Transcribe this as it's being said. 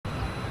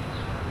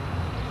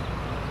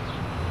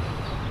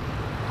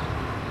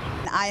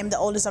I am the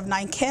oldest of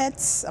 9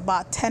 kids.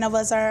 About 10 of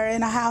us are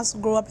in a house.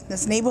 Grew up in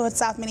this neighborhood,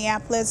 South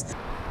Minneapolis.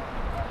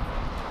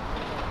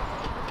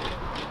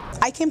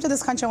 I came to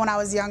this country when I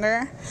was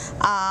younger.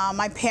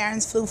 My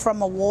parents flew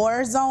from a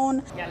war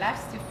zone. Yeah,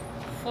 last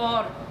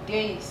 4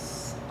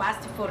 days,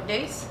 past 4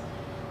 days,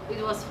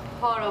 it was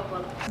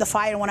horrible. The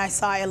fire, when I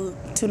saw it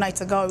 2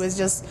 nights ago,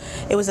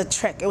 it was a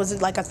trick. It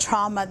was like a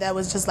trauma that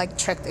was just like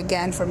tricked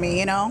again for me,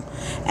 you know?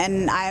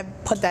 And I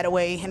put that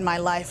away in my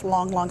life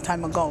long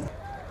time ago.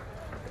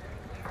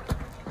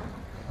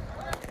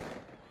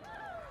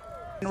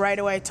 And right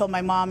away I told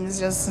my mom,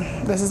 this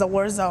is a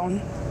war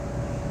zone.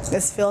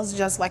 This feels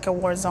just like a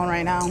war zone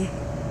right now.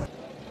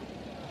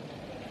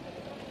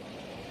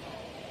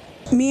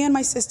 Me and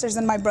my sisters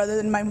and my brother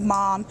and my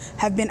mom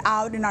have been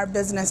out in our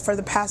business for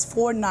the past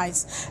 4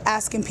 nights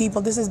asking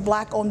people, this is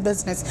black-owned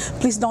business.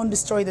 Please don't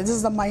destroy this. This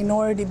is a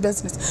minority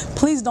business.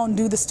 Please don't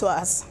do this to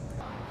us.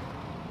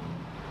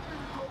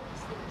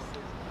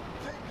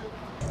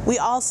 We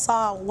all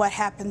saw what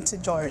happened to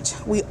George.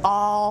 We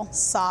all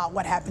saw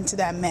what happened to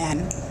that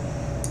man.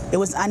 It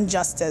was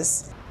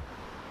injustice.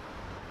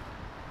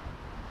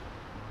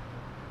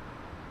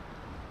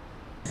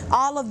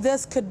 All of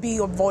this could be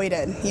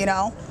avoided, you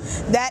know?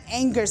 That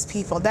angers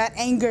people. That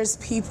angers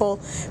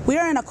people. We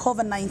are in a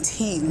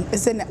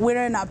COVID-19.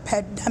 We're in a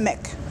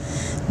pandemic.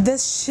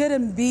 This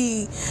shouldn't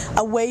be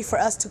a way for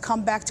us to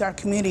come back to our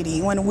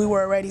community when we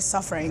were already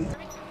suffering.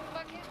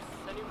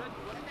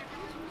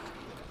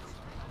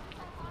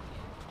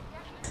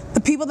 The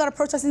people that are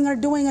protesting are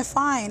doing it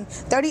fine.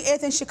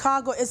 38th in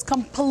Chicago is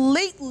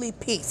completely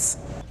peace.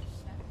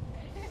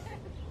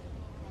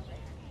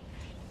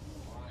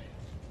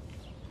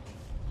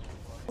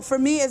 For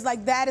me, it's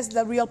like that is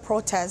the real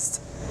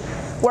protest.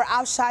 We're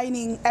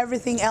outshining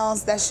everything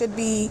else that should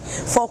be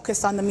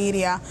focused on the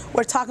media.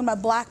 We're talking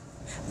about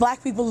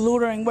black people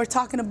loitering. We're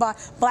talking about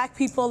black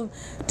people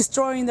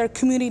destroying their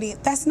community.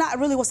 That's not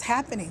really what's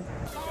happening.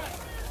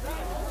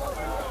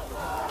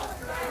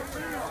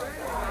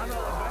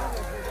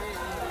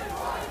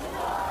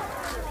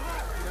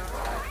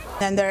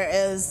 And there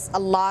is a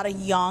lot of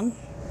young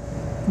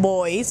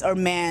boys or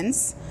men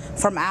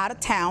from out of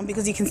town,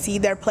 because you can see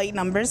their plate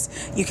numbers,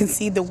 you can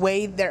see the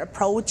way their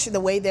approach, the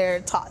way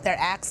they're taught, their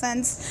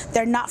accents.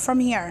 They're not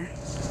from here.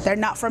 They're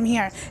not from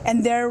here.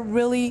 And they're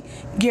really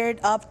geared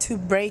up to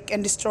break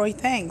and destroy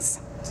things.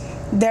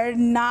 They're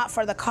not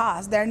for the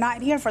cause. They're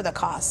not here for the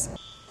cause.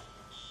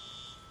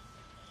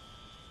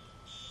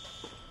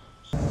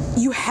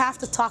 You have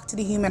to talk to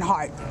the human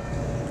heart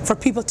for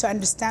people to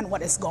understand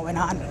what is going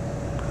on.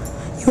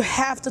 You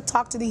have to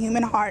talk to the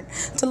human heart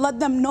to let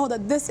them know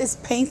that this is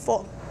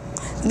painful.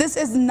 This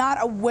is not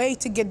a way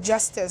to get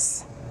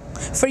justice.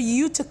 For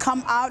you to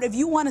come out, if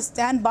you want to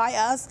stand by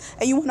us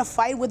and you want to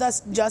fight with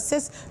us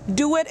justice,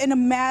 do it in a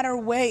matter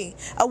way,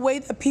 a way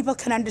that people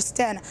can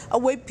understand, a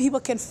way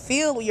people can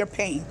feel your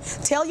pain.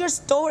 Tell your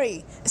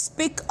story,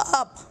 speak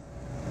up.